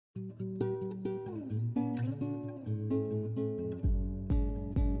In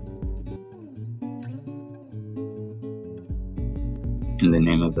the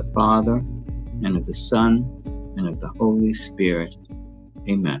name of the Father, and of the Son, and of the Holy Spirit.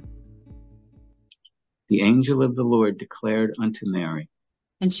 Amen. The angel of the Lord declared unto Mary,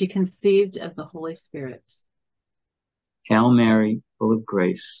 and she conceived of the Holy Spirit. Hail Mary, full of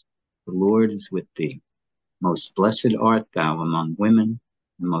grace, the Lord is with thee. Most blessed art thou among women,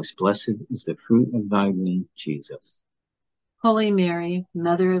 and most blessed is the fruit of thy womb, Jesus. Holy Mary,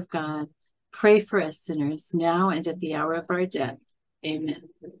 Mother of God, pray for us sinners, now and at the hour of our death. Amen.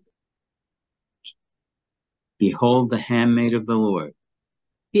 Behold the handmaid of the Lord.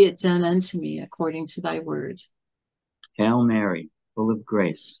 Be it done unto me according to thy word. Hail Mary, full of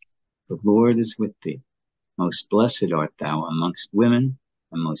grace, the Lord is with thee. Most blessed art thou amongst women,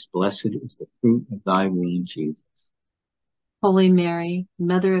 and most blessed is the fruit of thy womb, Jesus. Holy Mary,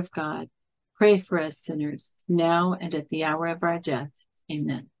 Mother of God, pray for us sinners, now and at the hour of our death.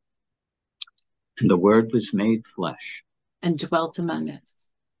 Amen. And the Word was made flesh, and dwelt among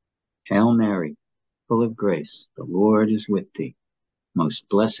us. Hail Mary, full of grace, the Lord is with thee. Most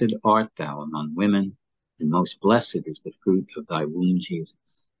blessed art thou among women, and most blessed is the fruit of thy womb,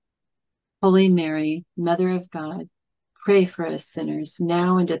 Jesus. Holy Mary, Mother of God, pray for us sinners,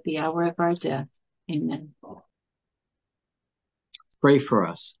 now and at the hour of our death. Amen. Pray for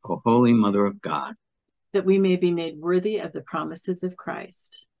us, O Holy Mother of God, that we may be made worthy of the promises of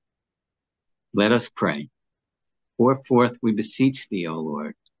Christ. Let us pray. Pour forth, we beseech thee, O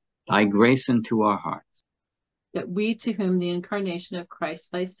Lord, thy grace into our hearts, that we, to whom the incarnation of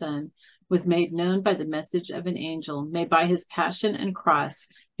Christ thy Son was made known by the message of an angel, may by his passion and cross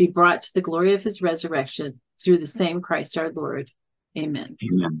be brought to the glory of his resurrection through the same Christ our Lord. Amen.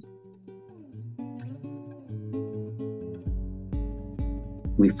 Amen.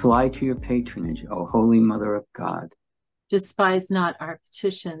 We fly to your patronage, O Holy Mother of God. Despise not our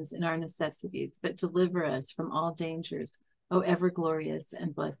petitions and our necessities, but deliver us from all dangers, O ever glorious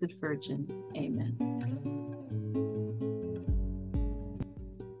and blessed Virgin. Amen.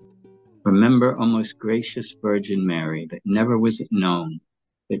 Remember, O most gracious Virgin Mary, that never was it known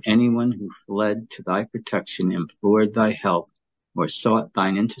that anyone who fled to thy protection, implored thy help, or sought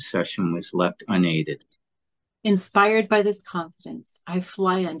thine intercession was left unaided. Inspired by this confidence, I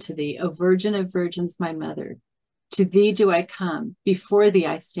fly unto thee, O Virgin of Virgins, my mother. To thee do I come, before thee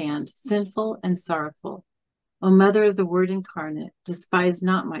I stand, sinful and sorrowful. O Mother of the Word incarnate, despise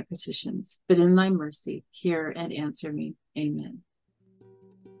not my petitions, but in thy mercy hear and answer me. Amen.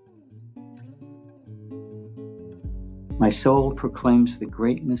 My soul proclaims the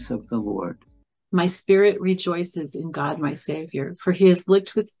greatness of the Lord. My spirit rejoices in God my Savior, for he has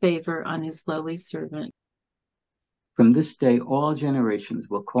looked with favor on his lowly servant. From this day all generations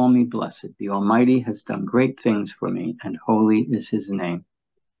will call me blessed. The Almighty has done great things for me, and holy is his name.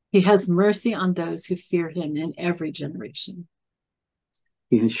 He has mercy on those who fear him in every generation.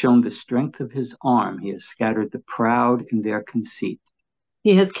 He has shown the strength of his arm. He has scattered the proud in their conceit.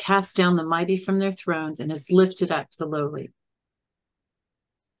 He has cast down the mighty from their thrones and has lifted up the lowly.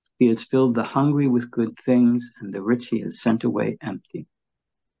 He has filled the hungry with good things, and the rich he has sent away empty.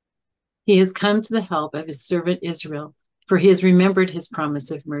 He has come to the help of his servant Israel, for he has remembered his promise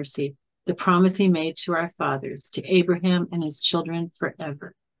of mercy, the promise he made to our fathers, to Abraham and his children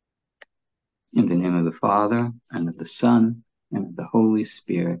forever. In the name of the Father, and of the Son, and of the Holy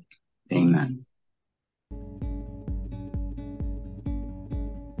Spirit. Amen.